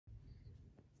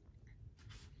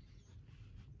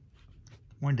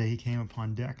One day he came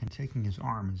upon deck, and taking his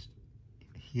arm as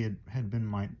he had been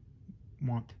my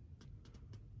wont,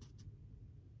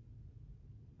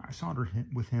 I sauntered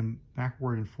with him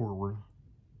backward and forward.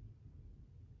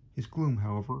 His gloom,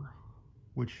 however,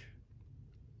 which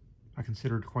I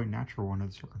considered quite natural under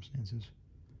the circumstances,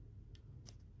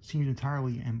 seemed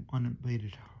entirely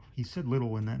unabated. He said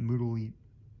little, and that moodily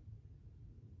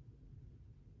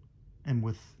and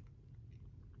with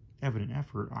evident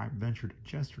effort I ventured a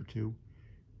jest or two,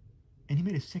 and he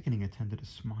made a sickening attempt at a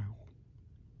smile.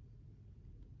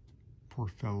 Poor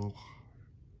fellow.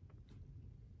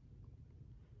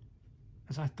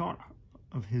 As I thought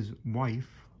of his wife,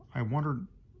 I wondered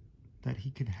that he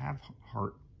could have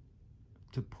heart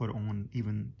to put on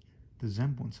even the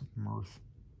semblance of mirth.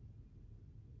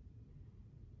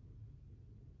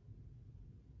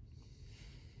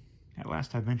 At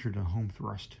last I ventured a home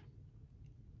thrust.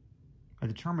 I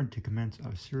determined to commence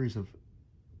a series of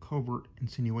covert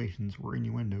insinuations or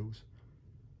innuendos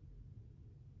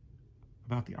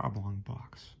about the Oblong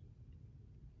Box,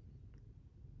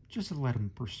 just to let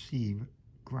him perceive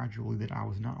gradually that I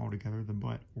was not altogether the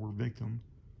butt or victim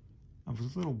of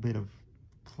a little bit of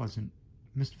pleasant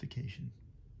mystification.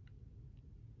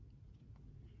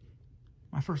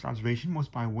 My first observation was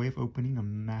by way of opening a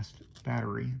masked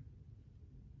battery.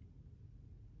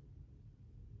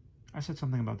 I said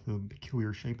something about the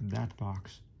peculiar shape of that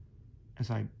box as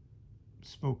I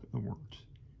spoke the words.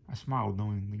 I smiled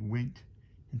knowingly, winked,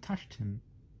 and touched him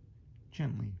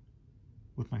gently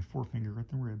with my forefinger at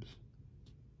the ribs.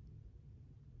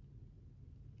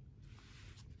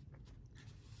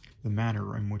 The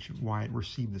manner in which Wyatt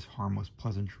received this harmless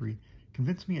pleasantry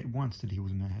convinced me at once that he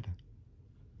was mad.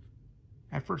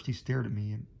 At first he stared at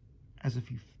me as if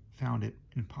he found it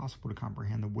impossible to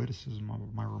comprehend the witticism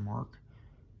of my remark.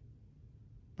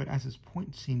 But as his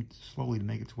point seemed slowly to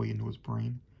make its way into his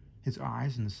brain, his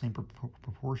eyes, in the same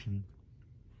proportion,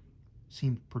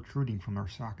 seemed protruding from their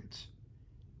sockets.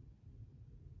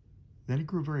 Then he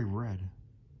grew very red,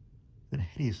 then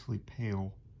hideously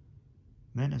pale,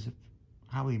 then, as if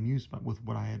highly amused with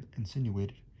what I had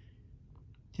insinuated,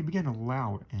 he began a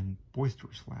loud and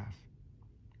boisterous laugh,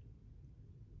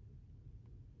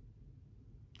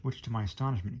 which to my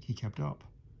astonishment he kept up,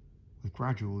 with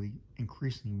gradually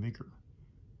increasing vigor,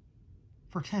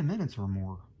 for 10 minutes or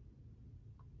more.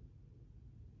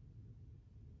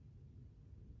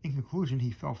 In conclusion,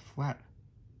 he fell flat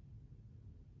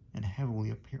and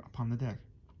heavily upon the deck.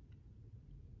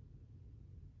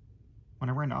 When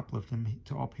I ran to uplift him,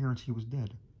 to all appearance he was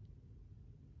dead.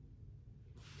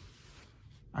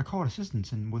 I called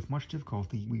assistance, and with much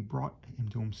difficulty we brought him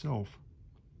to himself.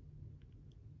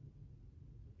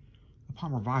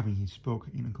 Upon reviving, he spoke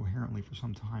incoherently for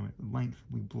some time. At length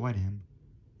we bled him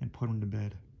and put him to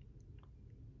bed.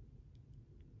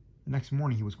 The next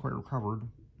morning he was quite recovered,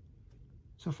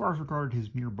 so far as regarded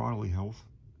his mere bodily health.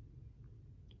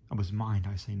 Of his mind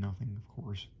I say nothing, of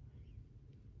course.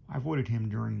 I avoided him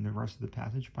during the rest of the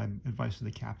passage by advice of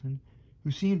the captain,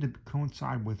 who seemed to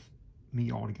coincide with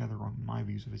me altogether on my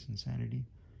views of his insanity,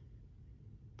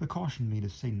 but cautioned me to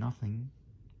say nothing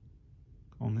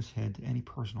on this head to any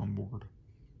person on board.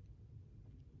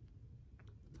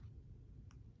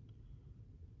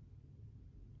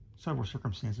 Several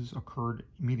circumstances occurred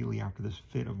immediately after this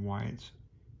fit of Wyatt's,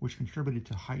 which contributed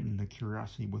to heighten the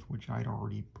curiosity with which I had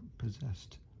already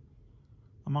possessed.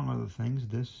 Among other things,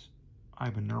 this: I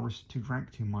had been nervous,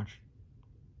 drank too much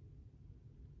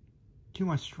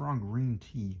strong green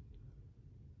tea,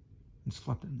 and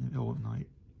slept ill at night.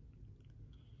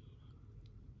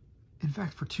 In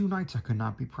fact, for 2 nights I could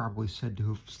not be properly said to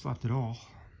have slept at all.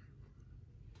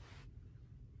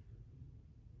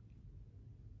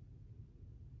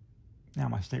 Now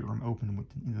my stateroom opened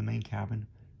in the main cabin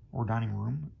or dining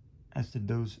room, as did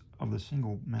those of the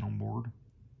single men on board.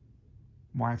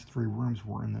 Wyatt's 3 rooms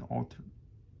were in the altar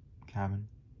cabin,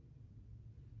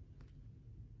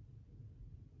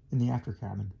 in the after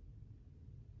cabin,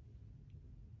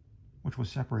 which was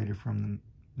separated from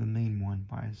the main one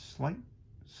by a slight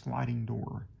sliding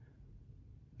door,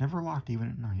 never locked even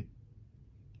at night.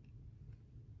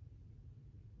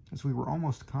 As we were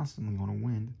almost constantly on a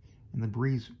wind, and the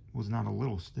breeze was not a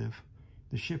little stiff,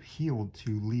 the ship heeled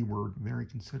to leeward very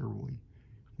considerably,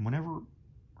 and whenever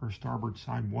her starboard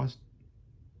side was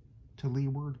to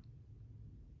leeward,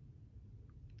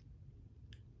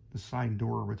 the sliding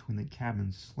door between the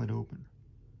cabins slid open,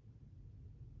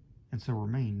 and so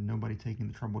remained, nobody taking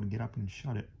the trouble to get up and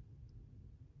shut it.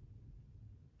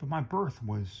 But my berth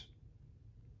was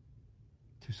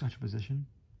to such a position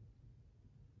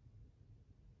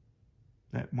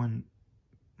that when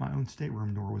my own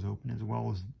stateroom door was open, as well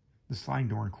as the sliding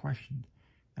door in question,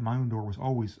 and my own door was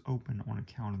always open on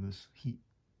account of this heat.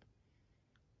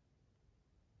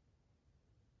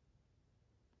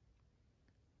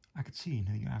 I could see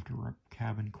into the after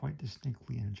cabin quite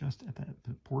distinctly, and just at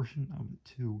that portion of the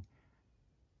two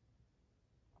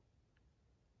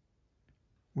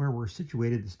where were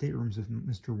situated the staterooms of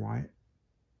Mr. Wyatt.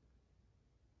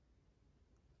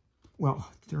 Well,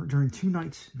 during 2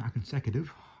 nights, not consecutive,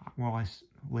 while I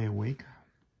lay awake,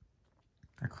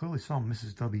 I clearly saw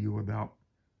Mrs. W. about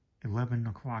 11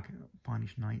 o'clock upon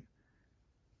each night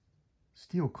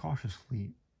steal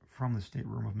cautiously from the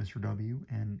stateroom of Mr. W.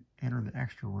 and enter the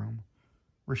extra room,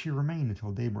 where she remained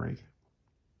until daybreak,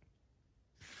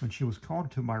 when she was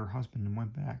called to by her husband and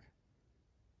went back.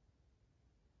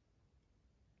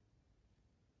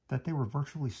 That they were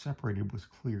virtually separated was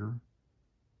clear.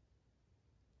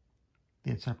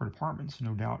 They had separate apartments,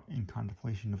 no doubt in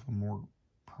contemplation of a more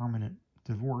permanent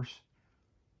divorce.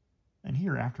 And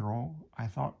here, after all, I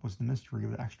thought was the mystery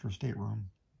of the extra stateroom.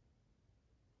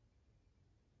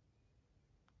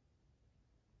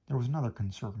 There was another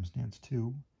circumstance,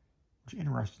 too, which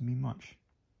interested me much.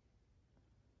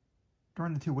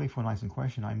 During the 2 wakeful nights in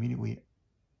question, I immediately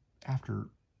after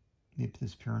the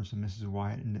disappearance of Mrs.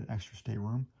 Wyatt in the extra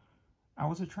stateroom, I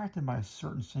was attracted by a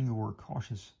certain singular,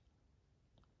 cautious,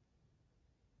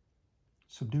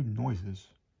 subdued noises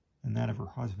in that of her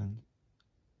husband.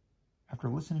 After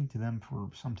listening to them for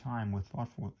some time with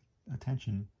thoughtful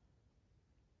attention,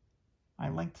 I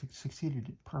at length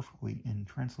succeeded perfectly in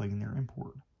translating their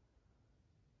import.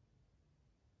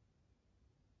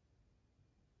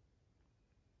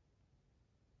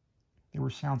 They were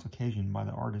sounds occasioned by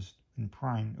the artist in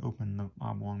prying open the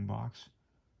oblong box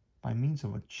by means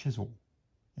of a chisel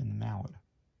and mallet,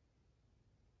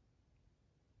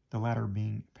 the latter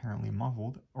being apparently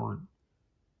muffled or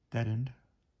deadened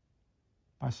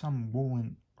by some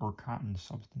woolen or cotton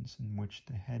substance in which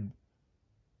the head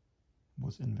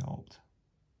was enveloped.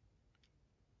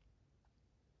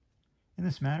 In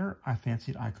this matter, I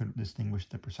fancied I could distinguish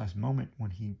the precise moment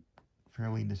when he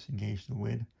fairly disengaged the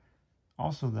lid,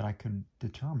 also that I could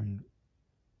determine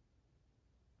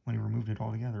when he removed it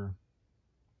altogether,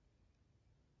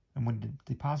 and when he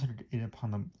deposited it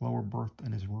upon the lower berth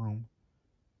in his room.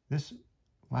 This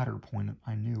latter point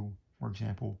I knew, for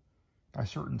example, by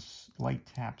certain slight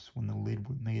taps when the lid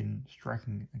was made in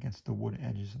striking against the wood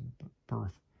edges of the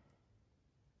berth,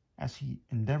 as he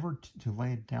endeavored to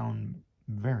lay it down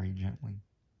very gently,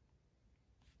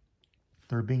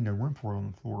 there being no room for it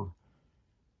on the floor.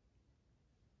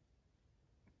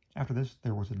 After this,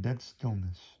 there was a dead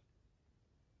stillness,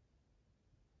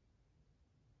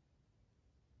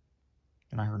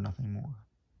 and I heard nothing more.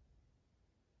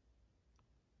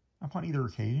 Upon either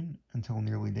occasion, until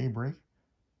nearly daybreak,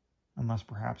 unless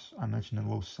perhaps I mentioned a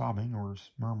low sobbing or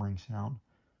murmuring sound,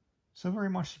 so very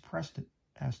much suppressed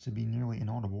as to be nearly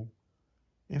inaudible,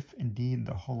 if indeed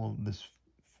the whole of this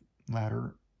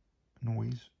latter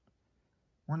noise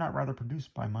were not rather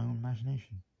produced by my own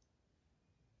imagination.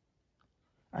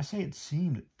 I say it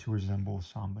seemed to resemble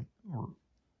sobbing or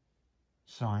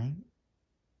sighing,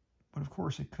 but of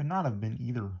course it could not have been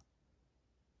either.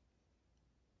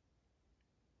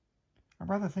 I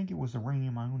rather think it was the ringing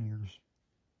in my own ears.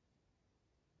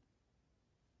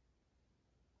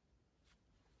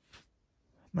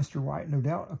 Mr. Wyatt, no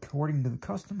doubt, according to the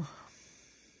custom,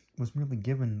 was merely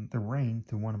given the rein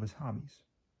to one of his hobbies,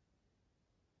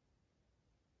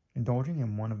 indulging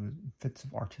in one of his fits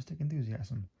of artistic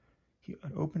enthusiasm. He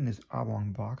had opened his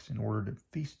oblong box in order to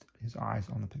feast his eyes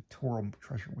on the pictorial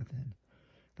treasure within.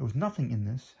 There was nothing in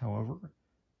this, however,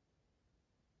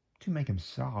 to make him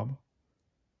sob.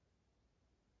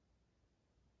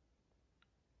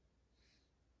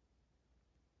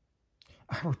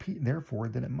 I repeat, therefore,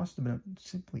 that it must have been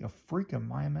simply a freak of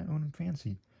my own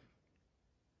fancy,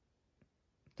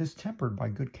 distempered by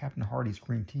good Captain Hardy's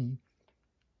green tea.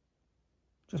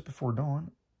 Just before dawn,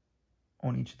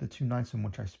 on each of the 2 nights in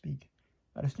which I speak,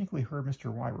 I distinctly heard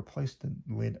Mr. Wyatt replace the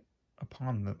lid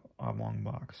upon the oblong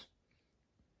box,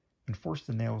 and force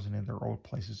the nails into their old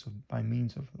places by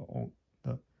means of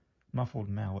the muffled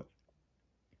mallet.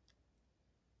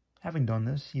 Having done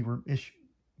this, he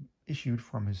issued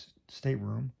from his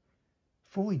stateroom,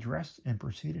 fully dressed, and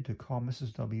proceeded to call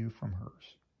Mrs. W. from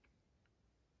hers.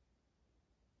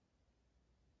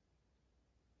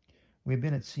 We had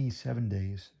been at sea 7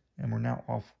 days, and were now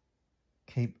off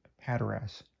Cape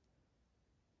Hatteras,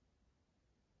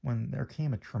 when there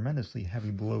came a tremendously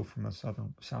heavy blow from the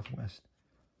southwest.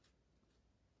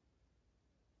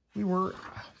 We were,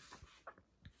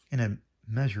 in a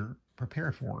measure,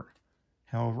 prepared for it.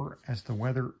 However, as the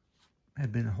weather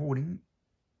had been holding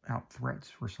out threats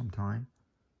for some time,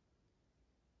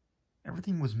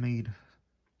 Everything was made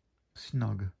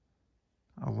snug,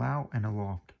 alow and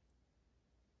aloft.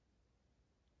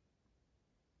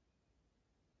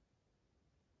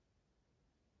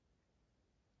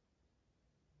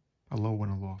 Alow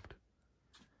and aloft.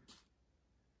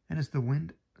 And as the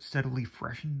wind steadily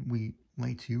freshened, we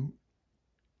lay to,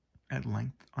 at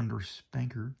length, under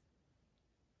spanker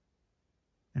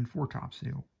and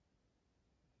foretopsail,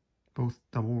 both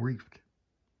double reefed.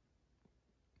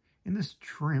 In this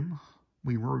trim,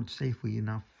 we rode safely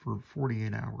enough for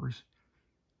 48 hours,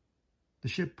 the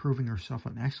ship proving herself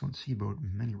an excellent seaboat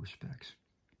in many respects,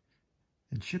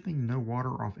 and shipping no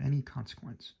water of any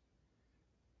consequence.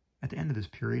 At the end of this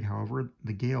period, however,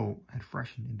 the gale had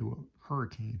freshened into a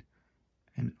hurricane,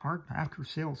 and our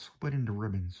after-sail split into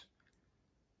ribbons,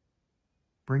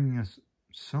 bringing us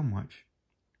so much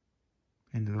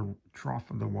into the trough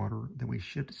of the water that we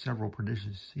shipped several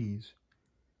prodigious seas,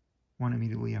 one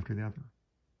immediately after the other.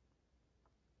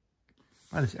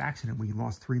 By this accident, we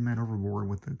lost 3 men overboard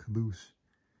with the caboose,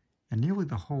 and nearly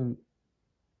the whole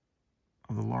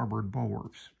of the larboard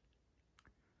bulwarks.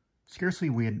 Scarcely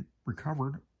had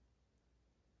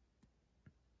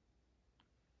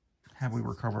we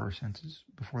recovered our senses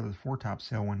before the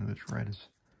foretopsail went into the treads.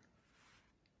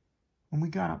 When we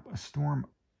got up a storm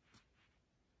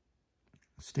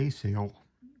staysail,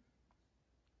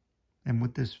 and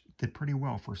with this did pretty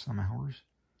well for some hours,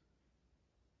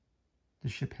 the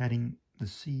ship heading the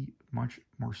sea much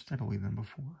more steadily than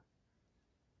before.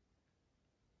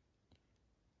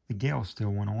 The gale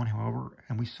still went on, however,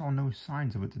 and we saw no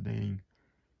signs of its abating.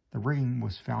 The rigging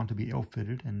was found to be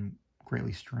ill-fitted and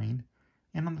greatly strained,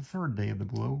 and on the third day of the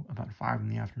blow, about 5 in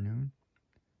the afternoon,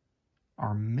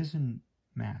 our mizzen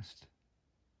mast,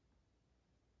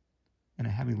 and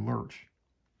a heavy lurch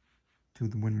to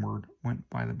the windward, went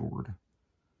by the board.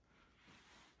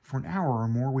 For an hour or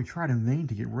more, we tried in vain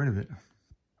to get rid of it,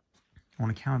 on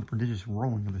account of the prodigious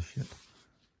rolling of the ship.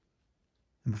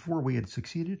 And before we had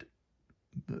succeeded,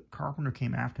 the carpenter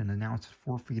came aft and announced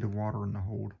 4 feet of water in the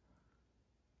hold.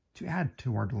 To add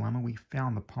to our dilemma, we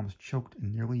found the pumps choked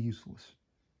and nearly useless.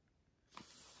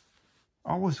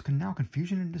 All was now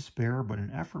confusion and despair, but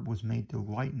an effort was made to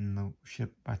lighten the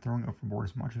ship by throwing overboard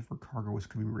as much of her cargo as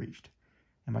could be reached,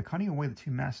 and by cutting away the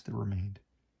 2 masts that remained.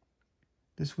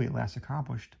 This we at last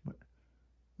accomplished, but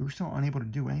we were still unable to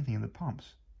do anything in the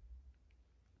pumps.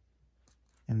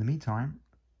 In the meantime,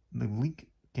 the leak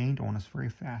gained on us very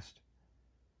fast.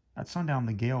 At sundown,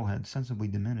 the gale had sensibly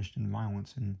diminished in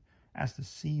violence, and as the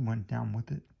sea went down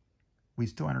with it, we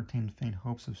still entertained faint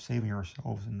hopes of saving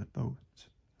ourselves in the boats.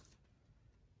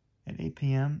 At 8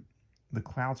 p.m., the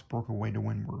clouds broke away to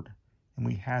windward, and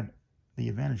we had the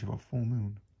advantage of a full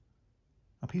moon,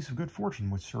 a piece of good fortune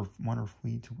which served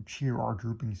wonderfully to cheer our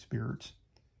drooping spirits.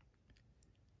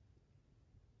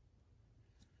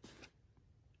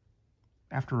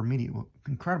 After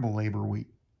incredible labor, we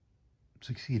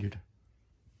succeeded,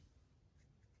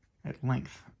 at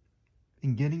length,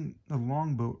 in getting the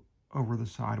longboat over the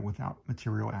side without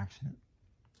material accident.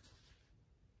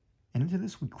 And into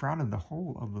this we crowded the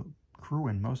whole of the crew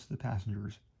and most of the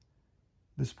passengers.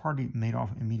 This party made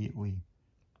off immediately,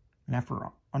 and after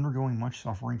undergoing much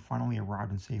suffering, finally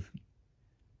arrived in safety.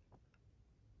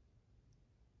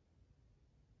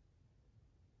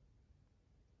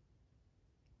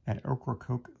 At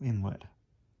Ocracoke Inlet,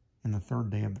 in the 3rd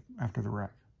day after the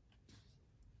wreck.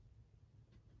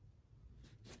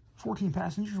 14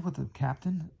 passengers with the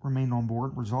captain remained on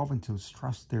board, resolving to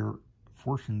trust their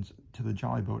fortunes to the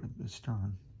jolly boat at the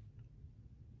stern.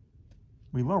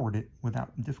 We lowered it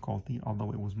without difficulty,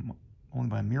 although it was only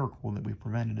by a miracle that we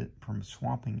prevented it from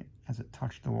swamping as it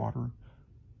touched the water.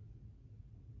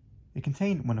 It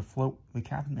contained, when afloat, the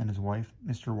captain and his wife,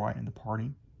 Mr. White, and the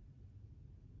party,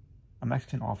 a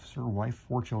Mexican officer, wife,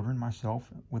 4 children, myself,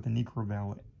 with a Negro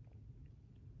valet.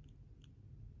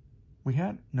 We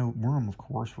had no room, of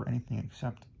course, for anything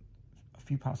except a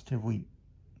few positively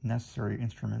necessary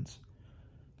instruments,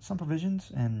 some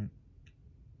provisions, and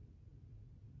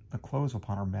the clothes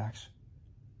upon our backs.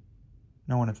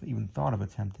 No one had even thought of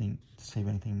attempting to save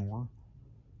anything more.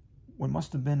 What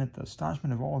must have been at the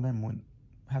astonishment of all of them when,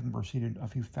 having proceeded a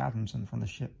few fathoms from the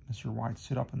ship, Mr. White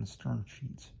stood up in the stern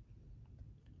sheets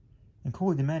and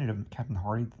coolly demanded of Captain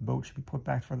Hardy that the boat should be put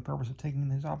back for the purpose of taking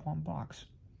his Oblong Box.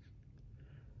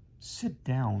 "Sit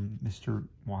down, Mr.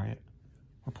 Wyatt,"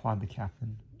 replied the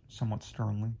captain, somewhat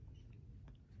sternly.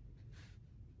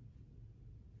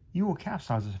 "You will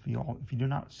capsize us if you do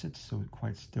not sit so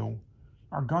quite still.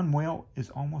 Our gunwale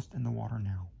is almost in the water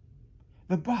now."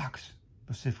 "The box!"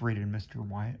 vociferated Mr.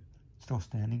 Wyatt, still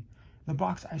standing. "The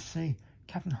box, I say,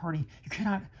 Captain Hardy,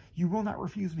 you will not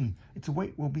refuse me. Its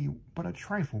weight will be but a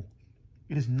trifle.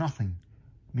 It is nothing,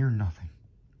 mere nothing.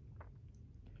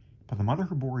 By the mother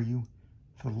who bore you,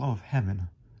 for the love of heaven,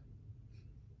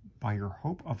 by your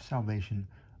hope of salvation,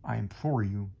 I implore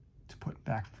you to put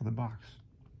back for the box.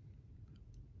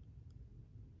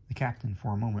 The captain,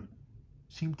 for a moment,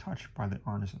 seemed touched by the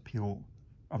earnest appeal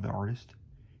of the artist,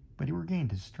 but he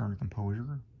regained his stern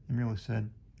composure and merely said,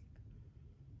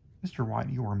 Mr. White,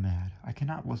 you are mad. I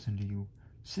cannot listen to you.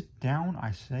 Sit down,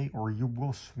 I say, or you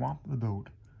will swamp the boat.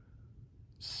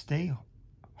 Stay,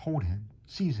 hold him,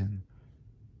 seize him.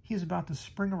 He is about to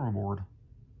spring overboard.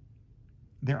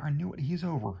 There, I knew it, he is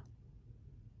over.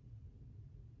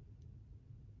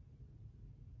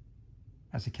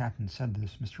 As the captain said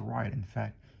this, Mr. Wyatt, in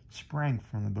fact, sprang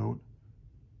from the boat,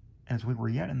 and as we were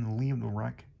yet in the lee of the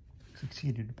wreck,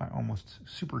 succeeded by almost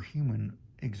superhuman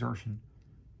exertion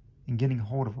in getting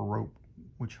hold of a rope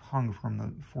which hung from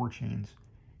the forechains.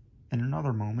 In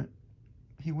another moment,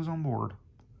 he was on board,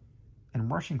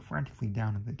 and rushing frantically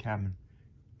down into the cabin.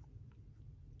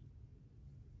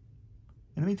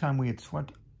 In the meantime, we had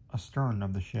swept astern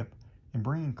of the ship, and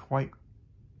bringing quite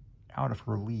out of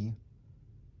her lee,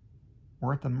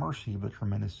 were at the mercy of the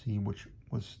tremendous sea which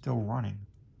was still running.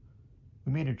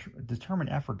 We made a determined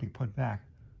effort to put back,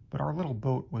 but our little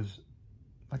boat was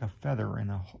like a feather in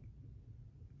a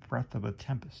breath of a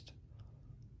tempest.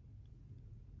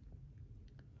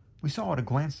 We saw at a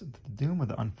glance that the doom of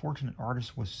the unfortunate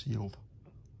artist was sealed.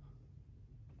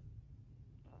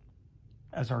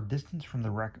 As our distance from the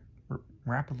wreck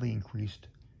rapidly increased,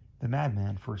 the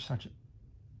madman, for such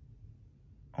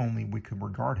only we could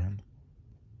regard him,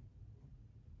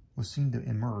 was seen to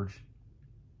emerge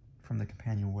from the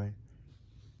companionway,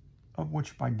 of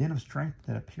which, by dint of strength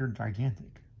that appeared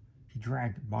gigantic, he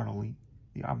dragged bodily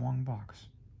the oblong box.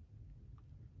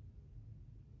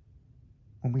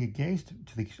 When we had gazed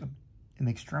in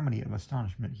the extremity of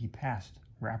astonishment, he passed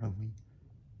rapidly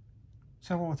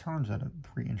several turns at a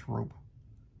 3-inch rope,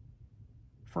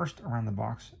 first around the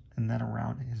box and then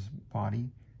around his body.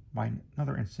 By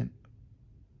another instant,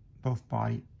 both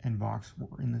body and box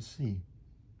were in the sea,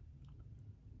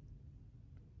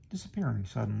 disappearing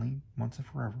suddenly, once and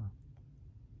forever.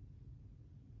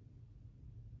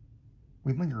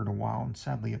 We lingered a while and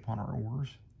sadly upon our oars,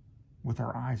 with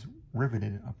our eyes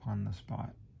riveted upon the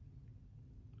spot.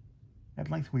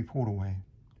 At length we pulled away.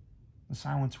 The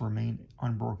silence remained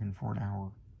unbroken for an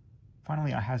hour.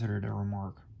 Finally I hazarded a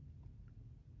remark.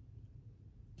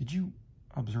 Did you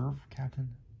observe,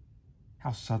 Captain,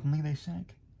 how suddenly they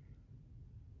sank?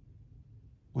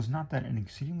 Was not that an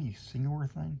exceedingly singular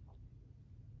thing?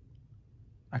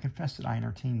 I confess that I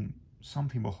entertained some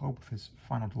feeble hope of his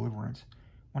final deliverance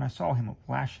when I saw him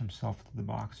lash himself to the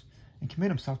box and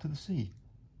commit himself to the sea.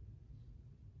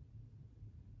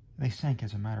 They sank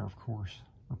as a matter of course,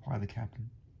 replied the captain,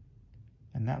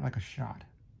 and that like a shot.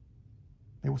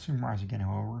 They will soon rise again,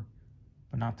 however,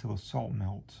 but not till the salt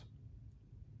melts.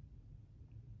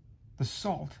 The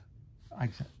salt! I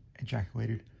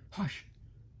ejaculated. Hush,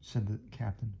 said the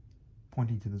captain,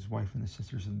 pointing to his wife and the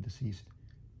sisters of the deceased.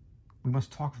 We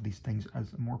must talk of these things at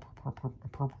a more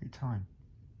appropriate time.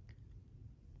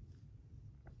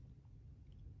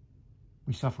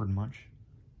 We suffered much,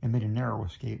 and made a narrow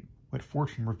escape, but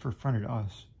fortune befriended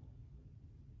us,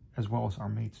 as well as our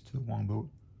mates, to the longboat.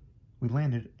 We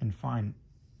landed, and find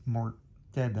more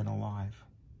dead than alive.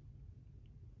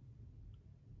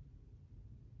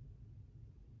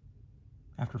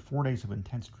 After 4 days of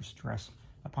intense distress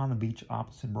upon the beach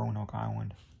opposite Roanoke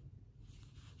Island,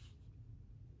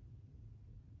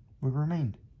 we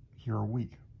remained here a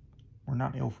week, were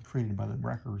not ill-treated by the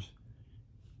wreckers,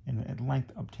 and at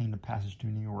length obtained a passage to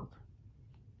New York.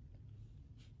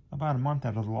 About a month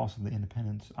after the loss of the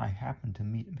Independence, I happened to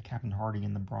meet Captain Hardy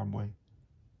in the Broadway.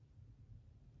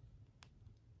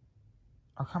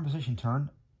 Our conversation turned,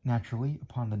 naturally,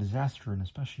 upon the disaster and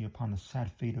especially upon the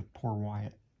sad fate of poor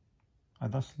Wyatt. I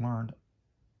thus learned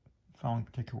the following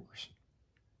particulars.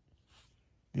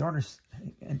 The artist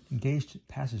engaged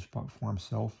passage for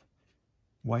himself,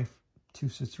 wife, 2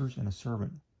 sisters, and a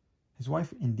servant. His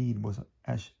wife, indeed, was,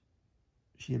 as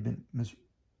she had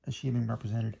been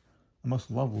represented, a most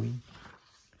lovely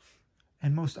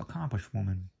and most accomplished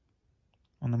woman.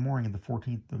 On the morning of the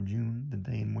 14th of June, the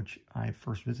day in which I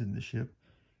first visited the ship,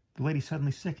 the lady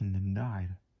suddenly sickened and died.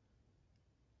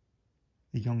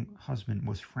 The young husband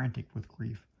was frantic with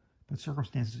grief, but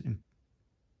circumstances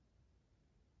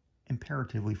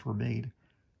imperatively forbade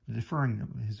the deferring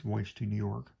of his voyage to New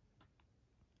York.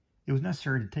 It was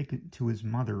necessary to take to his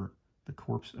mother the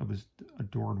corpse of his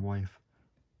adored wife,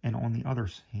 and on the other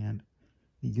hand,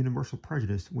 The universal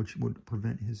prejudice which would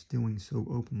prevent his doing so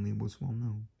openly was well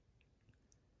known.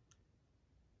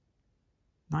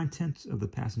 9/10 of the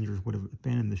passengers would have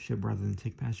abandoned the ship rather than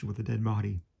take passage with a dead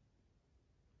body.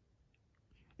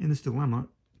 In this dilemma,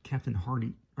 Captain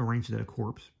Hardy arranged that a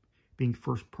corpse, being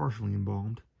first partially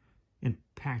embalmed and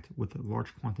packed with a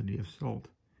large quantity of salt,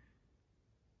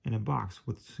 in a box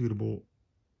with suitable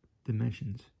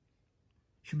dimensions,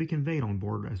 should be conveyed on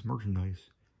board as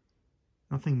merchandise.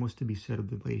 Nothing was to be said of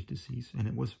the lady's decease, and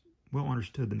it was well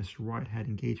understood that Mr. Wyatt had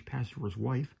engaged passenger for his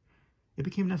wife. It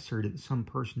became necessary that some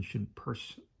person should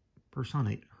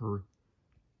personate her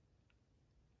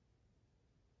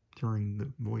during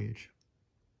the voyage.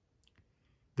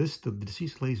 This the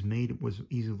deceased lady's maid was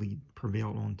easily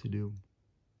prevailed on to do.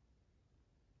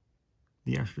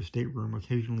 The extra stateroom,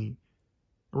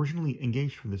 originally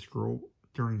engaged for this girl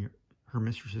during her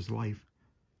mistress's life,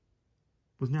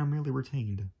 was now merely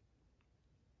retained.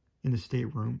 In the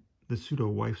stateroom, the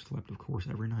pseudo-wife slept, of course,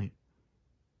 every night.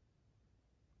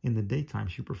 In the daytime,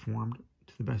 she performed,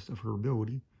 to the best of her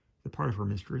ability, the part of her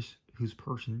mistress, whose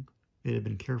person, it had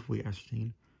been carefully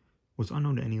ascertained, was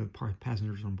unknown to any of the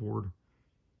passengers on board.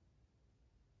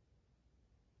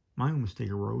 My own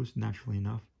mistake arose, naturally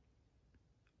enough,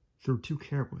 through too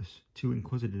careless, too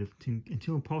inquisitive, and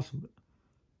too impulsive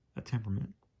a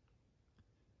temperament.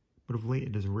 But of late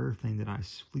it is a rare thing that I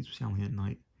sleep soundly at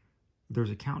night. There is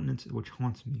a countenance which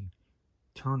haunts me,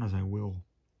 turn as I will.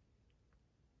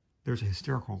 There is a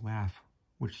hysterical laugh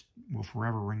which will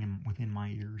forever ring within my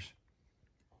ears.